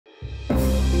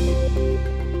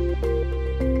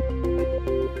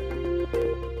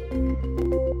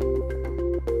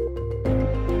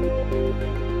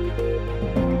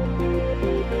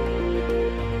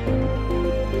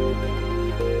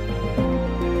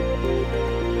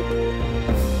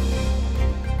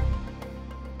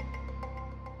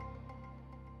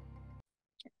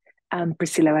I'm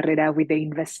Priscilla Barrera with the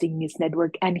Investing News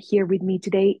Network, and here with me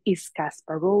today is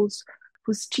Caspar Rawles,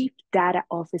 who's Chief Data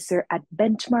Officer at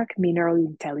Benchmark Mineral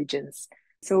Intelligence.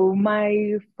 So,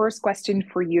 my first question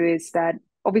for you is that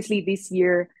obviously this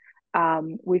year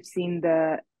we've seen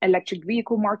the electric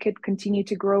vehicle market continue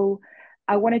to grow.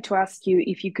 I wanted to ask you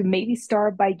if you could maybe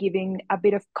start by giving a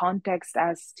bit of context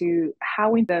as to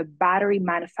how in the battery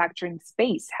manufacturing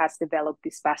space has developed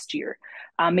this past year.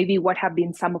 Maybe what have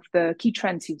been some of the key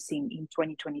trends you've seen in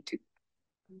 2022?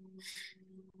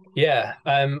 Yeah,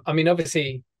 I mean,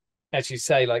 obviously, as you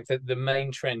say, like the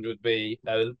main trend would be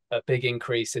a big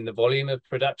increase in the volume of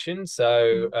production.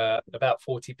 So about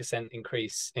 40%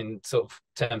 increase in sort of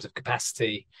terms of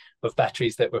capacity of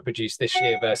batteries that were produced this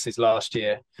year versus last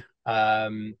year,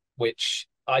 which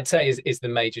I'd say is the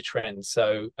major trend.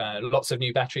 So lots of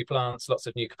new battery plants, lots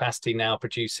of new capacity now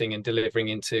producing and delivering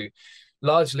into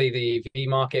largely the EV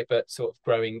market, but sort of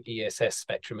growing ESS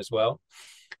spectrum as well.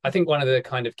 I think one of the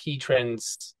kind of key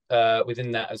trends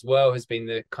within that as well has been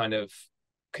the kind of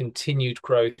continued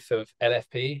growth of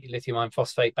LFP,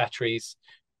 lithium-iron-phosphate batteries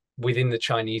within the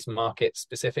Chinese market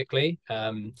specifically,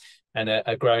 and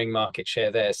a growing market share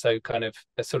there. So kind of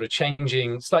a sort of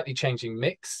slightly changing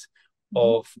mix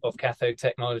of cathode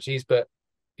technologies, but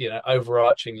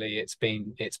overarchingly it's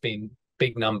been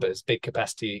big numbers, big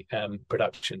capacity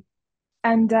production.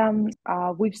 And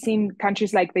we've seen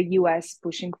countries like the US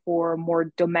pushing for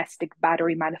more domestic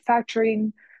battery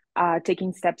manufacturing,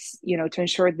 taking steps, to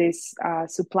ensure this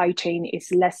supply chain is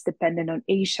less dependent on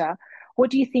Asia. What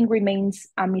do you think remains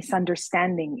a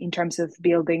misunderstanding in terms of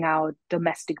building out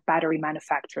domestic battery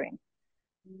manufacturing?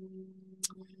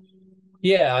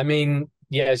 Yeah, I mean,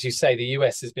 yeah, as you say, the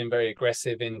US has been very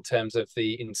aggressive in terms of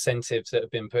the incentives that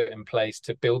have been put in place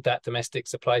to build that domestic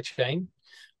supply chain.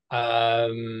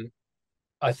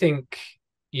 I think,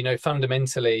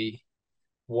 fundamentally,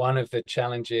 one of the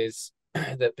challenges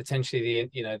that potentially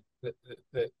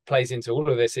that plays into all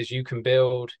of this is you can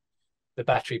build the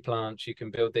battery plants, you can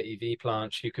build the EV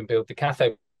plants, you can build the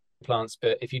cathode plants,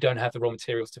 but if you don't have the raw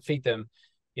materials to feed them,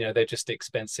 they're just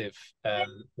expensive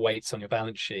weights on your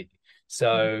balance sheet.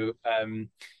 So,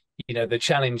 the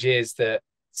challenge is that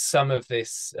some of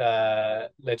this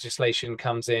legislation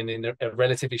comes in a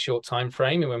relatively short time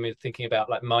frame, and when we're thinking about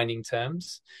like mining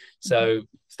terms, so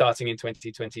starting in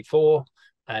 2024,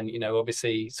 and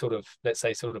obviously sort of, let's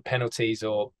say, sort of penalties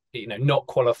or not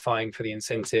qualifying for the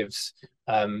incentives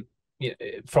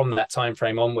from that time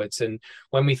frame onwards. And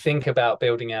when we think about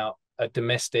building out a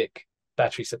domestic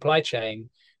battery supply chain,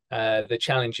 the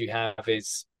challenge you have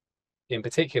is, in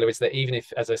particular, is that even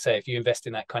if, as I say, if you invest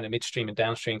in that kind of midstream and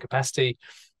downstream capacity,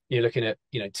 you're looking at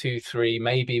 2, 3,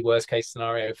 maybe worst case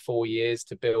scenario 4 years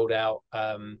to build out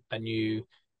a new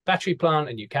battery plant,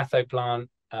 a new cathode plant,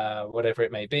 whatever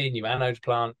it may be, new anode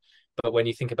plant. But when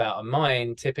you think about a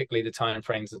mine, typically the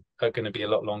timeframes are going to be a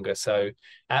lot longer. So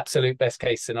absolute best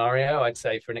case scenario, I'd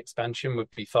say, for an expansion would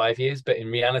be 5 years, but in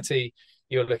reality,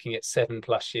 you're looking at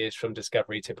 7+ years from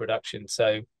discovery to production.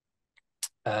 So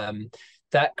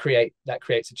that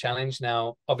creates a challenge.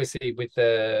 Now, obviously, with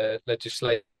the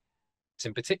legislation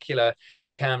in particular,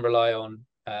 can rely on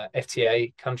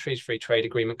FTA countries, free trade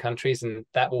agreement countries, and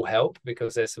that will help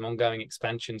because there's some ongoing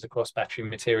expansions across battery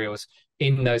materials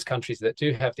in those countries that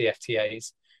do have the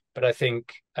FTAs. But I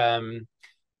think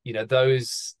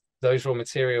those raw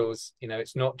materials,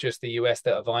 it's not just the US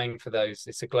that are vying for those.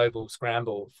 It's a global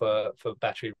scramble for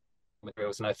battery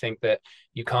materials, and I think that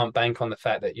you can't bank on the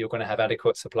fact that you're going to have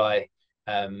adequate supply.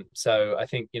 So I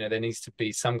think there needs to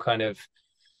be some kind of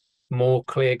more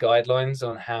clear guidelines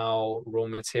on how raw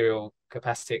material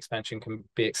capacity expansion can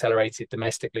be accelerated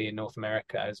domestically in North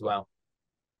America as well.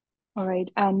 All right.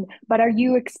 But are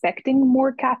you expecting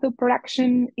more cathode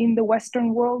production in the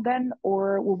Western world then,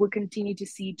 or will we continue to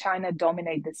see China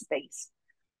dominate the space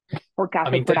for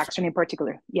cathode production in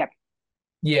particular? Yeah.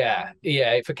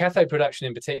 Yeah. For cathode production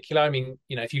in particular, I mean,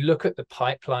 if you look at the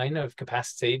pipeline of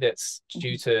capacity that's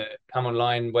due to come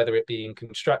online, whether it be in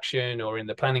construction or in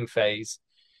the planning phase,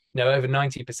 over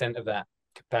 90% of that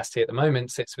capacity at the moment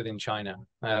sits within China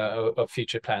of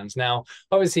future plans. Now,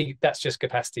 obviously, that's just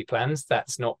capacity plans. That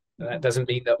doesn't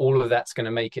mean that all of that's going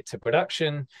to make it to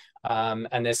production.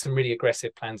 And there's some really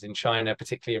aggressive plans in China,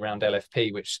 particularly around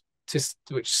LFP, which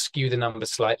skew the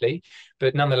numbers slightly.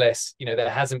 But nonetheless, there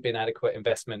hasn't been adequate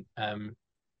investment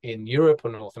in Europe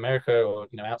or North America or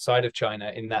outside of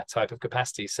China in that type of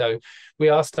capacity. So we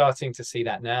are starting to see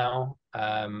that now.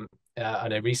 I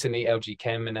know recently LG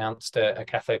Chem announced a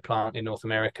cathode plant in North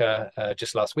America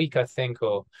just last week, I think.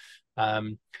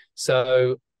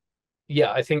 So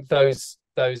yeah, I think those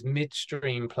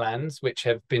midstream plans, which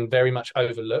have been very much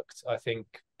overlooked, I think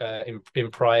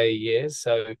in prior years.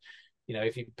 So,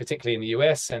 if you particularly in the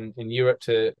US and in Europe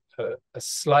to a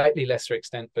slightly lesser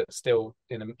extent, but still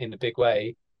in a big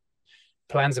way,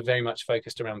 plans are very much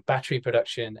focused around battery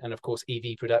production and, of course,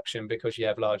 EV production because you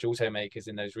have large automakers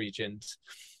in those regions.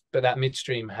 But that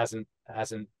midstream hasn't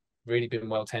really been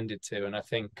well tended to, and I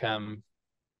think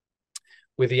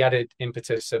with the added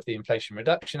impetus of the Inflation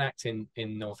Reduction Act in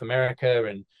North America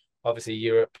and obviously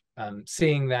Europe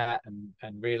seeing that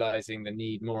and realizing the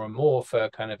need more and more for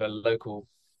kind of a local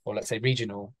or let's say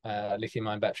regional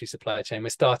lithium-ion battery supply chain, we're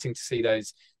starting to see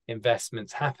those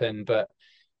investments happen. But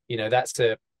that's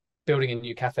building a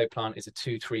new cathode plant is a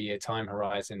 2-3 year time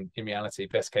horizon in reality,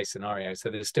 best case scenario. So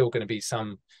there's still going to be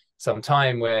some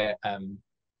time where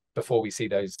before we see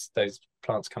those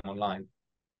plants come online.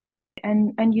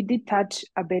 And you did touch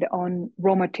a bit on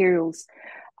raw materials.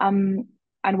 And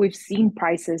we've seen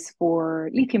prices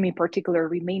for lithium in particular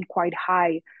remain quite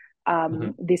high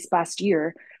this past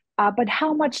year. But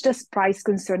how much does price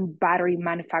concern battery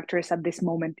manufacturers at this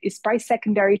moment? Is price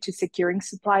secondary to securing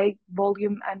supply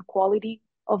volume and quality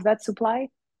of that supply?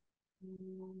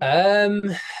 I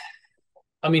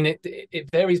mean, it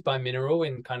varies by mineral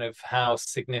in kind of how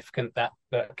significant that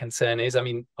concern is. I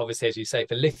mean, obviously, as you say,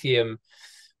 for lithium,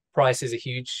 price is a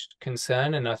huge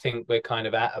concern, and I think we're kind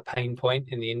of at a pain point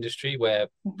in the industry where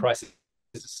prices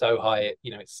are so high,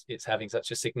 it's having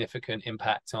such a significant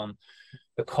impact on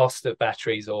the cost of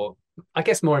batteries, or I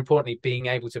guess more importantly, being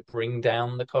able to bring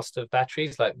down the cost of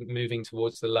batteries, like moving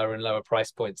towards the lower and lower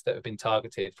price points that have been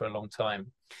targeted for a long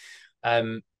time.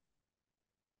 I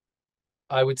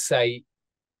would say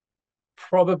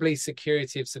probably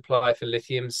security of supply for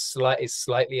lithium is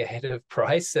slightly ahead of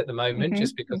price at the moment,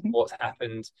 just because of what's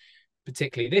happened,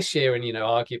 particularly this year, and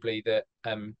arguably that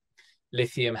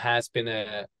lithium has been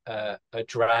a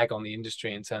drag on the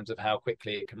industry in terms of how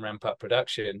quickly it can ramp up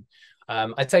production.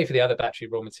 I'd say for the other battery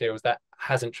raw materials that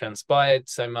hasn't transpired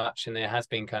so much, and there has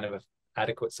been kind of an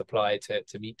adequate supply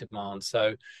to meet demand.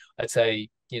 So I'd say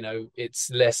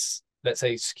it's less. Let's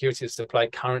say security of supply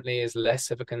currently is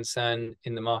less of a concern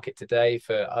in the market today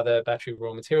for other battery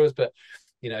raw materials. But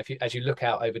as you look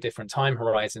out over different time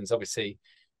horizons, obviously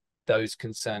those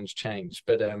concerns change.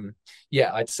 But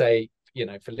I'd say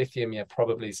for lithium,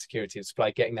 probably security of supply,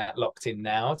 getting that locked in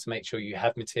now to make sure you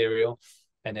have material,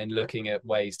 and then looking at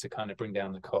ways to kind of bring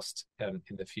down the cost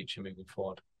in the future moving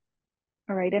forward.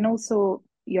 All right, and also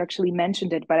you actually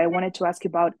mentioned it, but I wanted to ask you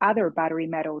about other battery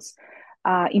metals.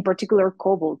 In particular,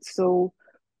 cobalt. So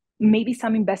maybe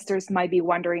some investors might be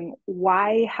wondering,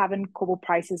 why haven't cobalt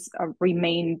prices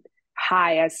remained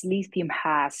high as lithium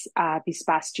has this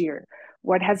past year?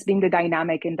 What has been the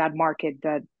dynamic in that market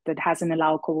that hasn't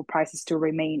allowed cobalt prices to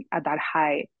remain at that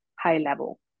high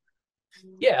level?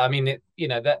 Yeah, I mean,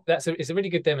 it's a really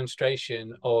good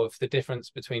demonstration of the difference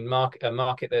between a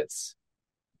market that's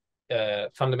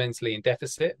fundamentally in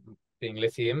deficit, being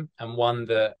lithium, and one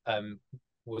that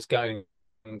was going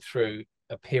through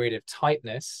a period of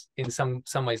tightness, in some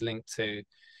ways linked to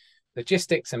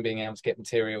logistics and being able to get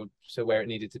material to where it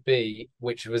needed to be,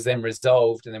 which was then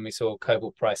resolved, and then we saw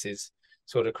cobalt prices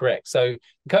sort of correct. So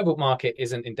the cobalt market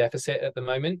isn't in deficit at the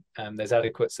moment. There's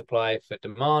adequate supply for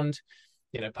demand.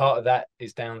 Part of that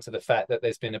is down to the fact that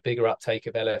there's been a bigger uptake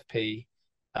of LFP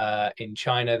in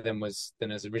China than was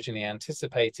originally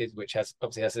anticipated, which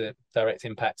obviously has a direct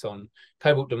impact on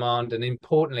cobalt demand. And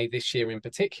importantly, this year in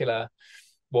particular,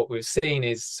 what we've seen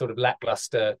is sort of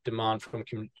lackluster demand from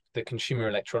the consumer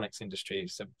electronics industry,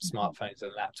 so smartphones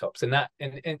and laptops. And that,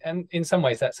 and in some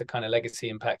ways, that's a kind of legacy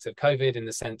impact of COVID, in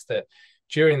the sense that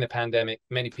during the pandemic,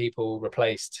 many people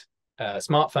replaced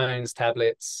smartphones,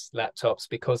 tablets, laptops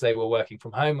because they were working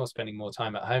from home or spending more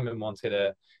time at home and wanted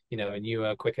a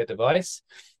newer, quicker device.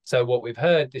 So what we've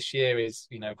heard this year is,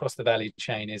 across the value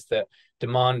chain, is that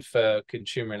demand for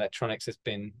consumer electronics has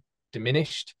been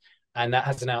diminished. And that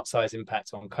has an outsized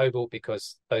impact on cobalt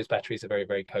because those batteries are very,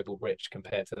 very cobalt rich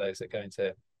compared to those that go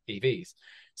into EVs.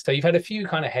 So you've had a few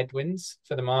kind of headwinds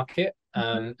for the market.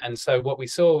 And so what we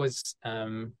saw was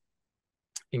in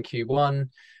Q1,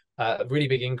 a really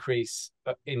big increase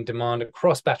in demand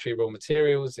across battery raw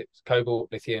materials. It's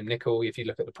cobalt, lithium, nickel. If you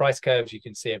look at the price curves, you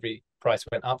can see every price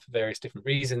went up for various different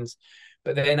reasons.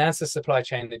 But then as the supply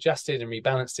chain adjusted and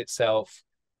rebalanced itself,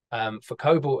 for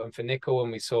cobalt and for nickel,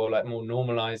 and we saw like more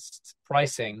normalized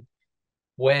pricing,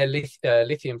 where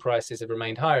lithium prices have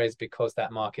remained higher is because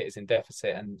that market is in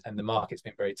deficit, and the market's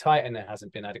been very tight, and there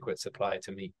hasn't been adequate supply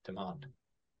to meet demand.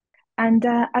 And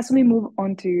as we move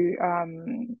on to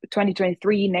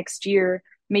 2023, next year,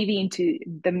 maybe into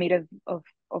the mid of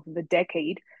the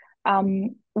decade,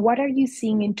 What are you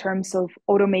seeing in terms of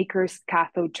automakers'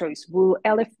 cathode choice? Will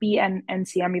LFP and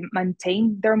NCM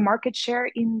maintain their market share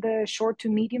in the short to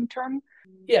medium term?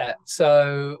 Yeah,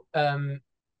 so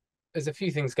there's a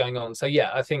few things going on. So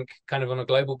yeah, I think kind of on a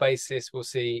global basis, we'll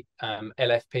see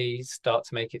LFP start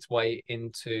to make its way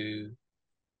into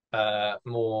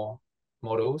more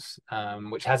models,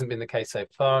 which hasn't been the case so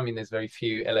far. I mean, there's very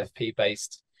few LFP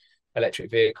based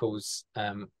electric vehicles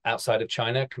outside of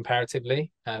China comparatively.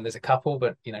 There's a couple,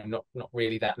 but not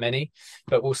really that many.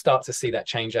 But we'll start to see that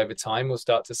change over time. We'll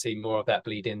start to see more of that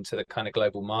bleed into the kind of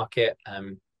global market.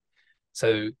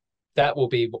 So that will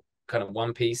be kind of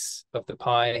one piece of the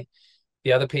pie.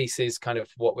 The other piece is kind of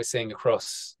what we're seeing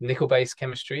across nickel-based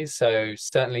chemistries. So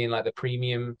certainly in like the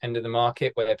premium end of the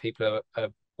market, where people are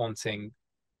wanting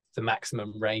the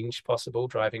maximum range possible,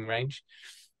 driving range,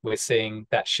 we're seeing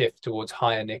that shift towards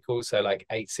higher nickel, so like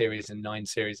 8 series and 9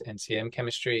 series NCM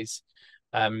chemistries.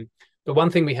 But one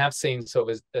thing we have seen sort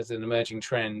of as an emerging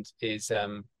trend is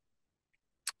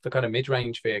for kind of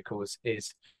mid-range vehicles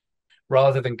is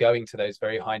rather than going to those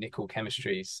very high nickel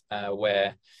chemistries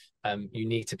where you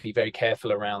need to be very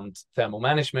careful around thermal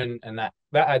management, and that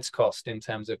adds cost in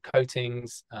terms of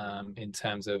coatings, in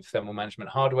terms of thermal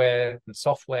management hardware and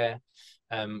software.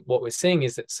 What we're seeing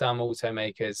is that some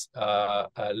automakers are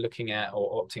looking at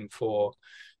or opting for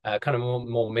kind of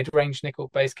more mid-range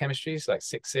nickel-based chemistries like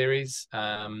 6 series,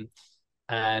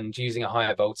 and using a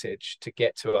higher voltage to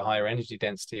get to a higher energy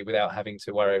density without having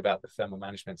to worry about the thermal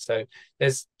management. So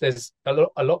there's a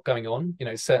lot going on.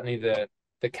 Certainly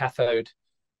the cathode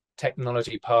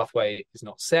technology pathway is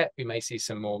not set. We may see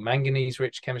some more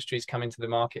manganese-rich chemistries come into the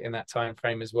market in that time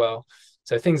frame as well.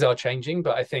 So things are changing,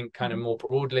 but I think kind of more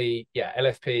broadly, yeah,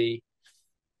 LFP,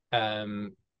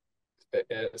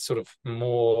 sort of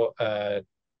more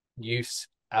use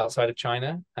outside of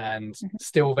China, and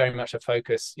still very much a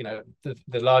focus.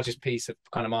 The largest piece of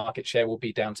kind of market share will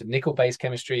be down to nickel-based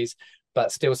chemistries,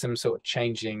 but still some sort of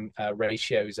changing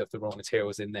ratios of the raw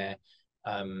materials in there,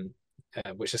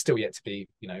 which are still yet to be,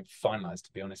 finalized,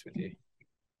 to be honest with you.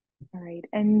 All right.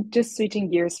 And just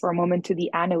switching gears for a moment to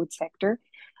the anode sector,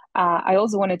 I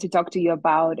also wanted to talk to you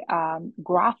about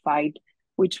graphite,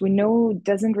 which we know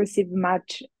doesn't receive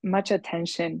much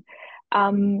attention.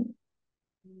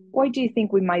 Why do you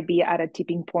think we might be at a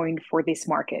tipping point for this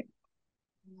market?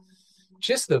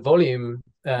 Just the volume,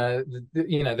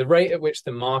 the rate at which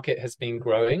the market has been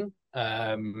growing,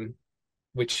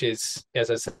 which is, as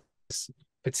I said,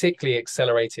 particularly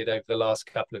accelerated over the last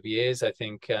couple of years. I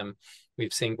think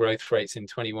we've seen growth rates in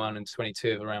 21 and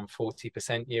 22 of around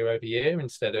 40% year over year,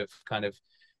 instead of kind of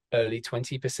early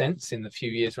 20% in the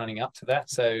few years running up to that.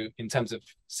 So in terms of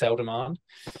cell demand.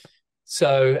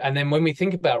 So, and then when we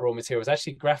think about raw materials,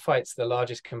 actually graphite's the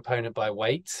largest component by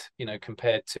weight,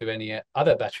 compared to any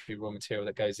other battery raw material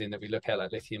that goes in that we look at,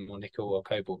 like lithium or nickel or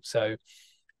cobalt. So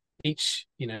each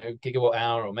gigawatt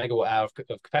hour or megawatt hour of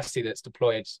capacity that's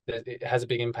deployed, it has a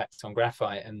big impact on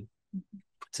graphite. And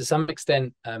to some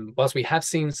extent, whilst we have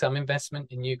seen some investment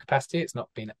in new capacity, it's not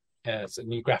been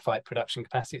new graphite production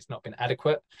capacity, it's not been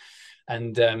adequate.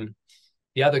 And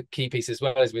the other key piece as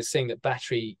well is we're seeing that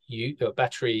battery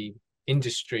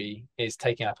industry is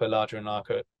taking up a larger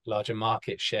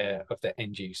market share of the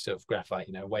end use of graphite,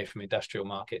 away from industrial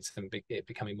markets and it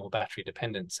becoming more battery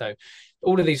dependent. So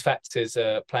all of these factors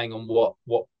are playing on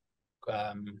what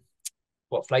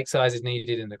flake size is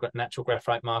needed in the natural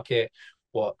graphite market,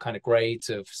 what kind of grades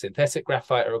of synthetic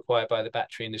graphite are required by the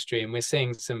battery industry, and we're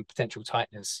seeing some potential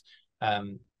tightness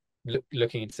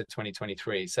looking into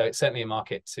 2023. So it's certainly a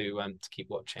market to keep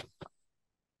watching.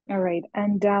 All right.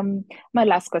 And my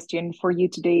last question for you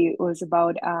today was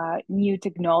about new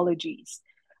technologies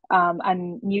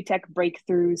and new tech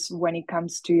breakthroughs when it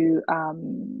comes to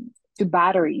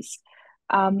batteries.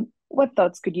 What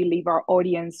thoughts could you leave our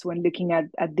audience when looking at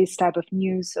this type of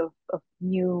news of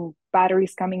new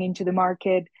batteries coming into the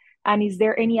market? And is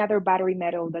there any other battery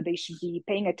metal that they should be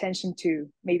paying attention to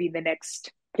maybe in the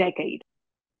next decade?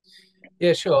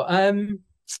 Yeah, sure.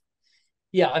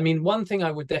 Yeah, I mean, one thing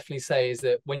I would definitely say is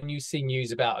that when you see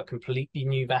news about a completely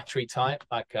new battery type,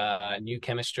 like a new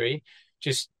chemistry,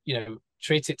 just,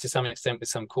 treat it to some extent with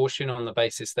some caution, on the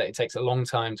basis that it takes a long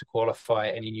time to qualify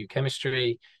any new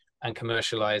chemistry and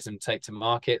commercialize and take to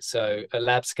market. So at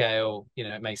lab scale,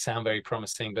 it may sound very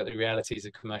promising, but the realities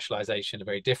of commercialization are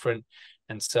very different.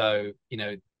 And so,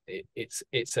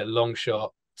 it's a long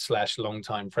shot / long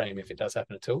time frame if it does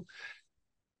happen at all.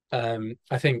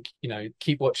 I think,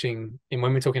 keep watching. And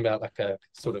when we're talking about like a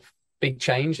sort of big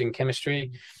change in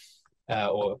chemistry,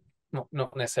 or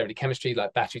not necessarily chemistry,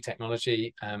 like battery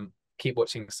technology, keep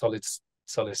watching solid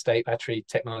solid state battery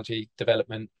technology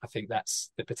development. I think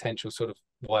that's the potential sort of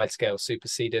wide scale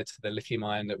superseder to the lithium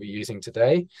ion that we're using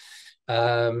today.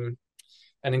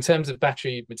 And in terms of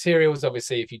battery materials,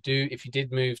 obviously, if you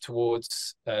did move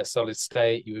towards solid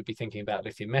state, you would be thinking about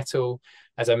lithium metal.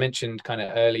 As I mentioned kind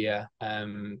of earlier,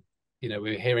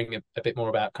 we're hearing a bit more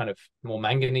about kind of more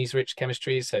manganese-rich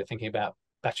chemistries. So thinking about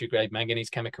battery-grade manganese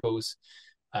chemicals.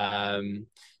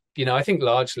 I think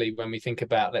largely when we think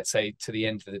about, let's say, to the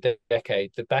end of the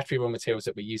decade, the battery raw materials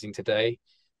that we're using today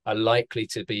are likely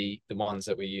to be the ones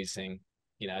that we're using,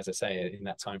 as I say, in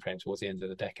that time frame towards the end of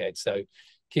the decade. So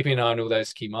keeping an eye on all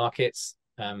those key markets.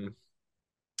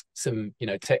 Some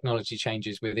technology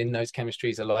changes within those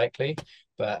chemistries are likely,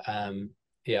 but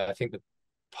I think the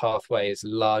pathway is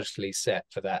largely set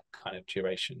for that kind of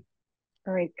duration.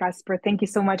 All right, Caspar, thank you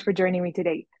so much for joining me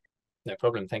today. No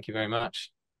problem. Thank you very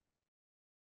much.